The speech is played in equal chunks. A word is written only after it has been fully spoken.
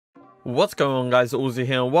What's going on, guys? Auzio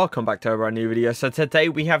here and welcome back to a brand new video. So today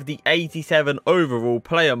we have the 87 overall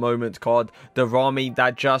player moments card, Daramy,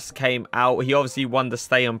 that just came out. He obviously won the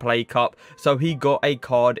stay and play cup, so he got a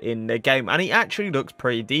card in the game and he actually looks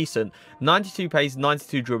pretty decent. 92 pace,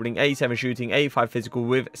 92 dribbling, 87 shooting, 85 physical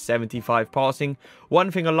with 75 passing. One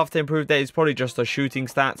thing I'd love to improve there is probably just the shooting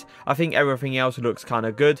stats. I think everything else looks kind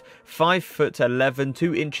of good. 5'11",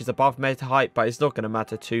 2 inches above meta height, but it's not going to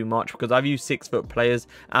matter too much because I've used 6-foot players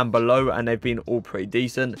and below, and they've been all pretty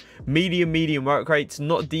decent. Medium work rates,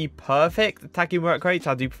 not the perfect attacking work rates.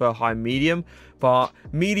 I do prefer high medium, but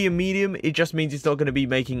medium, it just means it's not going to be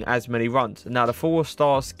making as many runs. Now the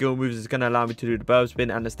 4-star skill moves is going to allow me to do the burb spin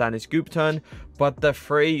and the standing scoop turn, but the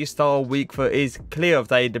 3-star weak foot is clear of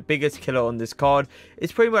day, the biggest killer on this card.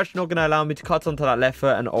 It's pretty much not going to allow me to cut onto that left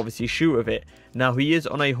foot and obviously shoot with it. Now he is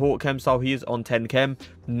on a Hawk chem style, he is on 10 chem,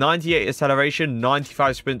 98 acceleration,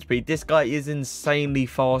 95 sprint speed. This guy is insanely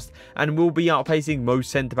fast and will be outpacing most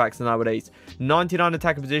centre backs nowadays. 99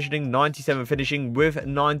 attacking positioning, 97 finishing with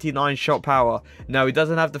 99 shot power. Now he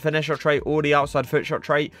doesn't have the finesse shot trait or the outside foot shot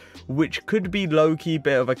trait, which could be low-key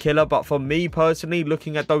bit of a killer, but for me personally,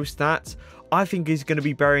 looking at those stats, I think he's going to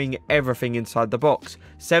be burying everything inside the box.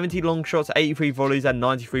 70 long shots, 83 volleys and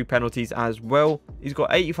 93 penalties as well. He's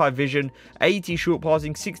got 85 vision, 80 short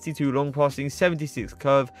passing, 62 long passing, 76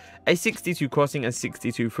 curve, a 62 crossing and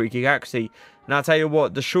 62 free kick accuracy. Now I'll tell you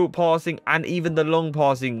what, the short passing and even the long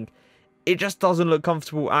passing, it just doesn't look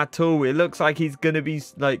comfortable at all. It looks like he's going to be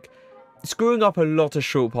like screwing up a lot of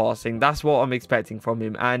short passing. That's what I'm expecting from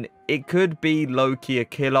him, and it could be low-key a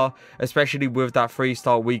killer, especially with that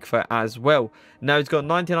 3-star weak foot as well. Now he's got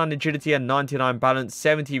 99 agility and 99 balance,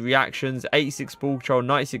 70 reactions, 86 ball control,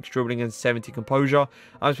 96 dribbling and 70 composure.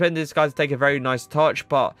 I'm expecting this guy to take a very nice touch,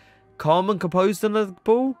 but calm and composed on the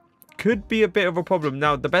ball could be a bit of a problem.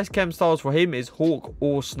 Now the best chem styles for him is Hawk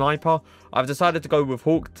or Sniper. I've decided to go with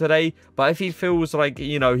Hawk today, but if he feels like,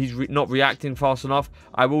 you know, he's not reacting fast enough,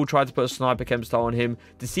 I will try to put a Sniper chem style on him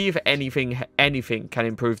to see if anything can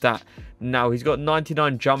improve that. Now he's got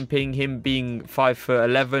 99 jumping, him being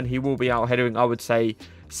 5'11", he will be out headering, I would say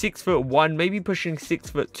 6'1", maybe pushing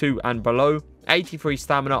 6'2" and below. 83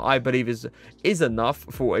 stamina, I believe, is enough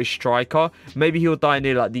for a striker. Maybe he'll die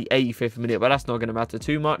near like the 85th minute, but that's not going to matter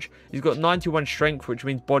too much. He's got 91 strength, which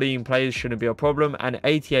means bodying players shouldn't be a problem, and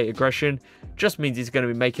 88 aggression just means he's going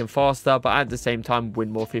to be making faster, but at the same time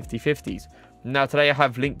win more 50-50s. Now today I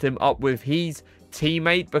have linked him up with his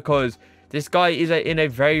teammate because this guy is in a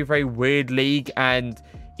very weird league, and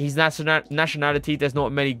his nationality, there's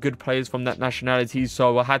not many good players from that nationality,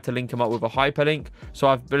 so I had to link him up with a hyperlink. So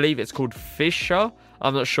I believe it's called Fisher.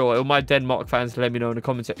 I'm not sure. All my Denmark fans let me know in the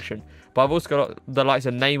comment section. But I've also got the likes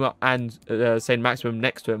of Neymar and Saint Maximum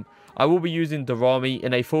next to him. I will be using Daramy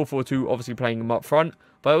in a 4-4-2, obviously playing him up front.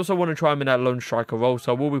 But I also want to try him in that lone striker role,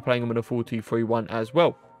 so I will be playing him in a 4-2-3-1 as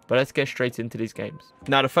well. But let's get straight into these games.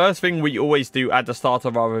 Now, the first thing we always do at the start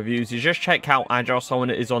of our reviews is just check how agile someone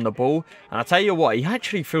is on the ball. And I'll tell you what, he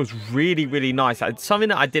actually feels really nice. It's something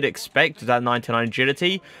that I did expect with that 99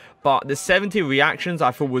 agility, but the 70 reactions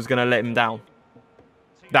I thought was going to let him down.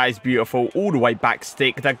 That is beautiful. All the way back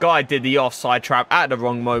stick. The guy did the offside trap at the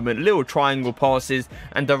wrong moment. Little triangle passes,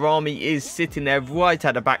 and Daramy is sitting there right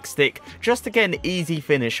at the back stick just to get an easy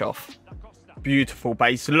finish off. Beautiful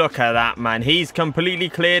base. Look at that, man. He's completely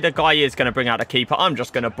clear. The guy is going to bring out the keeper. I'm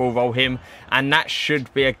just going to ball roll him, and that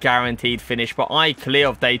should be a guaranteed finish, but I clear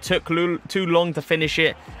of. They took too long to finish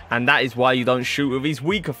it, and that is why you don't shoot with his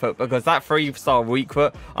weaker foot, because that 3-star weak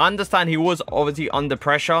foot, I understand he was obviously under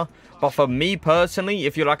pressure, but for me personally,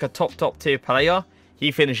 if you're like a top tier player,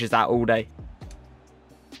 he finishes that all day.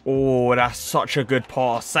 Oh, that's such a good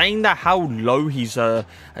pass. Saying that how low his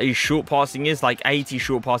short passing is, like 80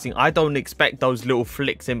 short passing, I don't expect those little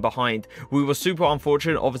flicks in behind. We were super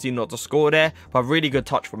unfortunate, obviously, not to score there, but really good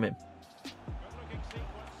touch from him.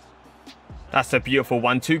 That's a beautiful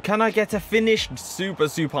one too. Can I get a finish? Super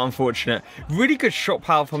unfortunate. Really good shot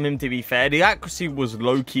power from him, to be fair. The accuracy was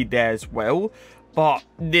low-key there as well, but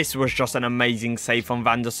this was just an amazing save from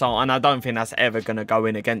Van der Sar, and I don't think that's ever going to go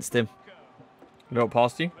in against him. Little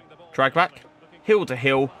past you, drag back, heel to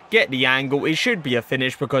heel, get the angle. It should be a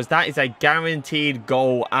finish because that is a guaranteed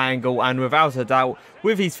goal angle, and without a doubt,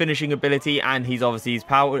 with his finishing ability and his obviously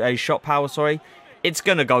his shot power, sorry, it's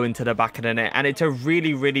gonna go into the back of the net, and it's a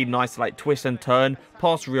really nice like twist and turn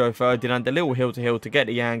past Rio Ferdinand, the little heel to heel to get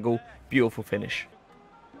the angle. Beautiful finish.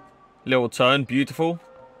 Little turn, beautiful.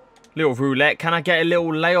 Little roulette. Can I get a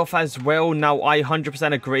little layoff as well? Now, I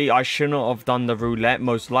 100% agree. I should not have done the roulette,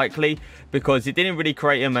 most likely, because it didn't really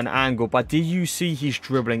create him an angle. But did you see his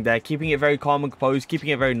dribbling there? Keeping it very calm and composed, keeping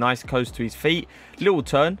it very nice close to his feet. Little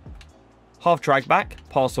turn. half drag back,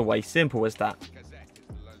 pass away. Simple as that.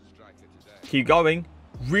 Keep going.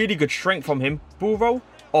 Really good strength from him. Ball roll.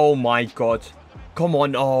 Oh my god. Come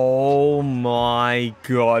on. Oh my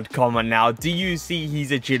god. Come on now. Do you see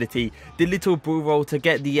his agility? The little ball roll to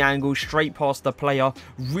get the angle straight past the player.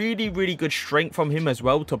 Really, really good strength from him as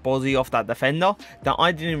well to bozzy off that defender that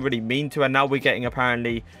I didn't really mean to. And now we're getting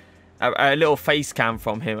apparently a little face cam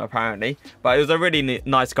from him apparently. But it was a really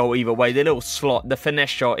nice goal either way. The little slot, the finesse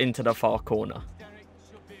shot into the far corner.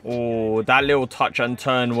 Oh, that little touch and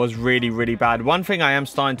turn was really, really bad. One thing I am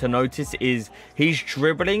starting to notice is he's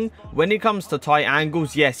dribbling. When it comes to tight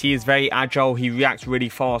angles, yes, he is very agile. He reacts really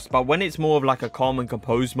fast. But when it's more of like a calm and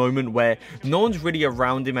composed moment where no one's really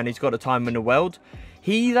around him and he's got the time in the world,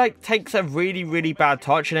 he like takes a really, really bad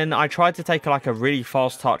touch. And then I try to take like a really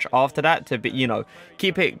fast touch after that to be, you know,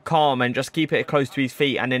 keep it calm and just keep it close to his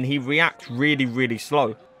feet. And then he reacts really, really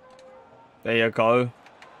slow. There you go.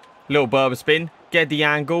 Little Berber spin. Get the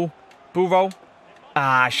angle. Ball roll.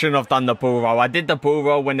 I shouldn't have done the ball roll. I did the ball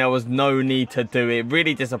roll when there was no need to do it.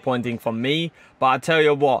 Really disappointing for me. But I tell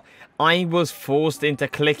you what, I was forced into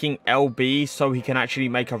clicking LB so he can actually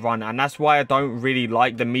make a run. And that's why I don't really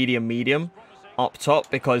like the medium up top,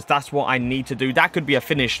 because that's what I need to do. That could be a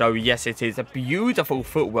finish though. Yes, it is a beautiful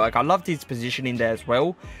footwork. I loved his positioning there as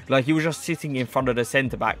well. Like he was just sitting in front of the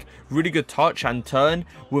centre back. Really good touch and turn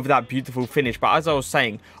with that beautiful finish. But as I was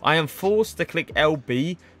saying, I am forced to click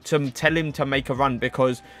LB to tell him to make a run,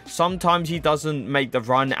 because sometimes he doesn't make the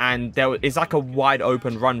run and it's like a wide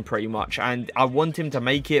open run pretty much, and I want him to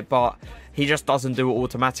make it but he just doesn't do it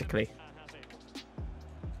automatically.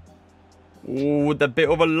 Oh, the bit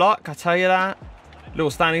of a luck, I tell you that. Little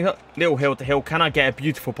standing hook, little hill to hill. Can I get a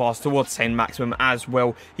beautiful pass towards Saint Maximum as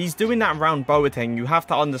well? He's doing that around Boateng. You have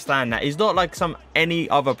to understand that. He's not like any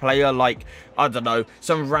other player, like, I don't know,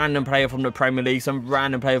 some random player from the Premier League, some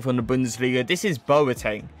random player from the Bundesliga. This is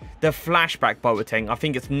Boateng. The flashback Boateng. I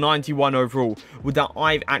think it's 91 overall, with that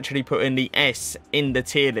I've actually put in the S in the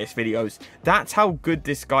tier list videos. That's how good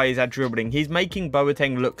this guy is at dribbling. He's making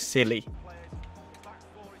Boateng look silly.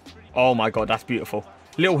 Oh my god, that's beautiful.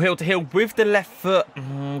 Little heel to heel with the left foot.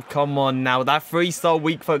 Come on now. That 3-star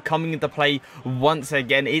weak foot coming into play once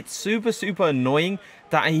again. It's super, super annoying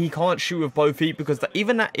that he can't shoot with both feet, because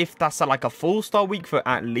even if that's like a 4-star weak foot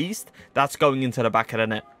at least, that's going into the back of the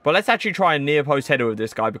net. But let's actually try a near post header with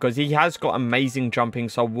this guy, because he has got amazing jumping,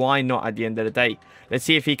 so why not at the end of the day? Let's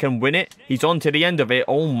see if he can win it. He's on to the end of it.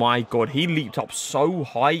 Oh my god, he leaped up so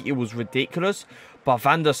high, it was ridiculous. But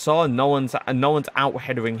Van der Sar, no one's out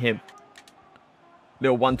headering him.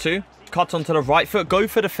 Little 1-2. Cut onto the right foot. Go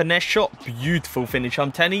for the finesse shot. Beautiful finish.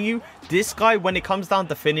 I'm telling you, this guy, when it comes down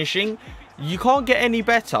to finishing, you can't get any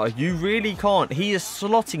better. You really can't. He is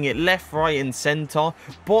slotting it left, right, and centre.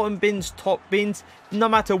 Bottom bins, top bins. No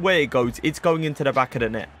matter where it goes, it's going into the back of the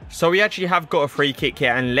net. So we actually have got a free kick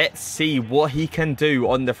here, and let's see what he can do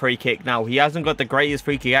on the free kick. Now, he hasn't got the greatest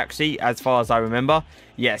free kick accuracy as far as I remember.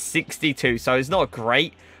 Yeah, 62. So it's not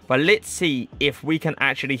great, but let's see if we can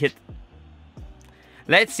actually hit...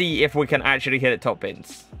 Let's see if we can actually hit it top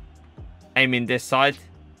bins. Aiming this side.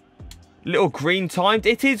 Little green timed.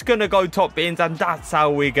 It is going to go top bins, and that's how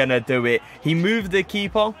we're going to do it. He moved the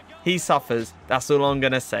keeper. He suffers. That's all I'm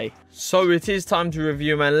going to say. So it is time to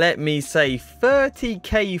review, man. Let me say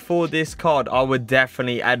 30k for this card. I would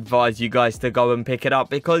definitely advise you guys to go and pick it up,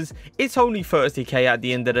 because it's only 30k at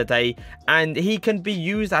the end of the day. And he can be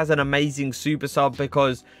used as an amazing super sub,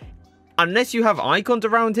 because unless you have icons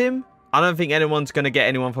around him, I don't think anyone's going to get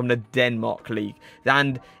anyone from the Denmark League.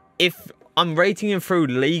 And if I'm rating him through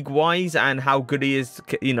league-wise and how good he is,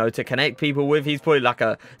 you know, to connect people with, he's probably like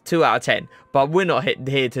a 2 out of 10. But we're not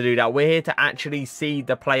here to do that. We're here to actually see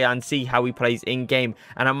the player and see how he plays in-game.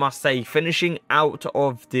 And I must say, finishing out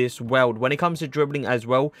of this world. When it comes to dribbling as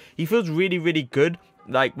well, he feels really, really good,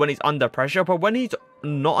 like when he's under pressure. But when he's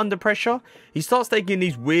not under pressure, he starts taking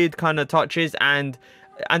these weird kind of touches, and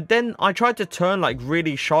then I tried to turn like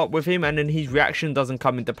really sharp with him, and then his reaction doesn't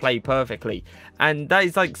come into play perfectly. And that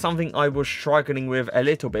is like something I was struggling with a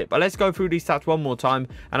little bit. But let's go through these stats one more time,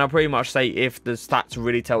 and I'll pretty much say if the stats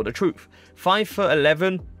really tell the truth.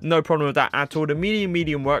 5'11", no problem with that at all. The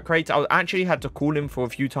medium work rate, I actually had to call him for a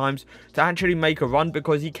few times to actually make a run,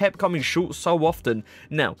 because he kept coming short so often.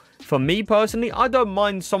 Now, for me personally, I don't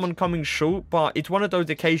mind someone coming short, but it's one of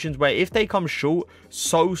those occasions where if they come short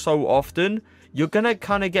so often, you're going to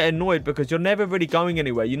kind of get annoyed because you're never really going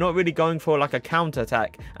anywhere. You're not really going for like a counter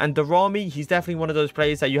attack. And Daramy, he's definitely one of those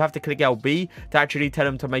players that you have to click LB to actually tell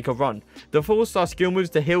him to make a run. The 4-star skill moves,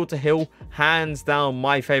 the hill to hill, hands down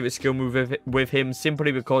my favorite skill move with him,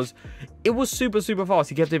 simply because it was super fast.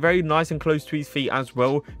 He kept it very nice and close to his feet as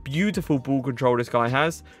well. Beautiful ball control this guy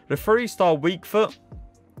has. The 3-star weak foot,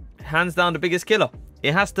 hands down the biggest killer.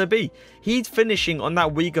 It has to be. He's finishing on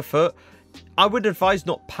that weaker foot. I would advise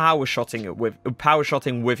not power shotting with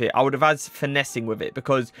it. I would advise finessing with it,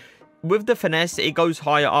 because with the finesse, it goes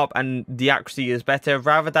higher up and the accuracy is better,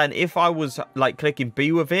 rather than if I was like clicking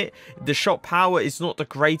B with it, the shot power is not the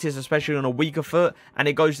greatest, especially on a weaker foot, and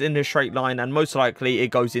it goes in a straight line, and most likely it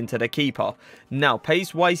goes into the keeper. Now,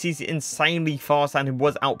 pace wise, he's insanely fast and he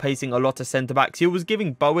was outpacing a lot of centre backs. He was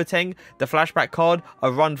giving Boateng, the flashback card,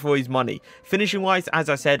 a run for his money. Finishing wise, as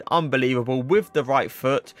I said, unbelievable with the right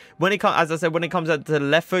foot. When it comes, as I said, when it comes out to the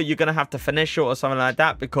left foot, you're going to have to finesse shot or something like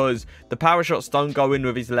that, because the power shots don't go in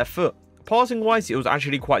with his left foot. Passing wise, it was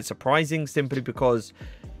actually quite surprising, simply because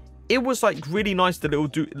it was like really nice to do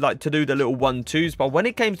the little 1-2s, but when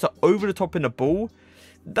it came to over the top in the ball,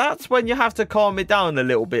 that's when you have to calm it down a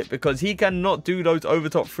little bit, because he cannot do those over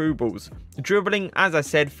top through balls. Dribbling, as I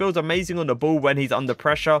said, feels amazing on the ball when he's under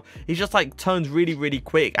pressure. He just like turns really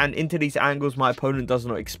quick and into these angles my opponent does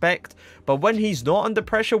not expect. But when he's not under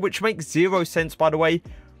pressure, which makes 0 sense by the way,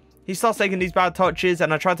 he starts taking these bad touches,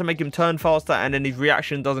 and I try to make him turn faster, and then his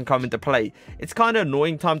reaction doesn't come into play. It's kind of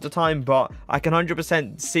annoying time to time, but I can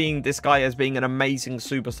 100% seeing this guy as being an amazing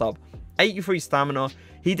super sub. 83 stamina.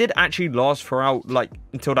 He did actually last throughout like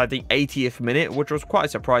until like the 80th minute, which was quite a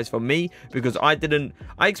surprise for me, because I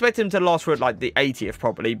expected him to last for like the 80th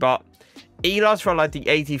probably, but he lasts for like the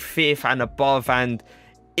 85th and above, and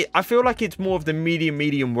I feel like it's more of the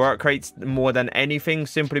medium work rates more than anything,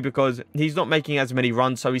 simply because he's not making as many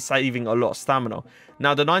runs, so he's saving a lot of stamina.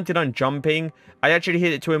 Now, the 99 jumping, I actually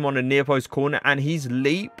hit it to him on a near post corner, and his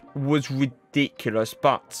leap was ridiculous.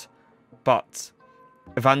 But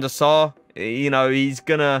Van der Sar, you know, he's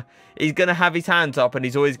gonna have his hands up, and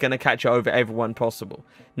he's always gonna catch it over everyone possible.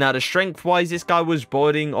 Now, the strength wise, this guy was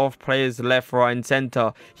boarding off players left, right and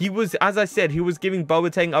center. He was, as I said, he was giving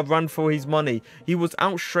Boateng a run for his money. He was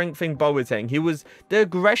out strengthening Boateng. The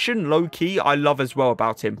aggression low key I love as well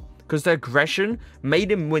about him, because the aggression made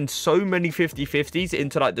him win so many 50-50s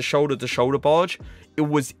into like the shoulder to shoulder barge. It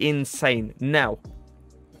was insane. Now,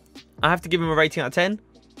 I have to give him a rating out of 10,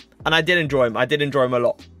 and I did enjoy him. I did enjoy him a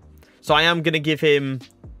lot. So I am going to give him...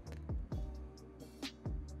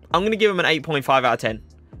 I'm going to give him an 8.5 out of 10.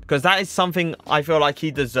 Because that is something I feel like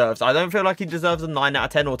he deserves. I don't feel like he deserves a 9 out of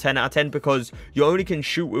 10 or 10 out of 10. Because you only can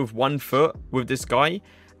shoot with 1 foot with this guy.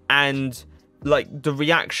 And like the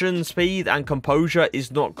reaction speed and composure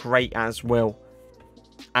is not great as well.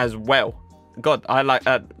 God, I like...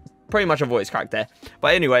 pretty much a voice crack there.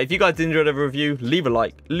 But anyway, if you guys enjoyed the review, leave a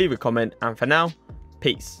like, leave a comment. And for now,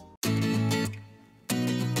 peace.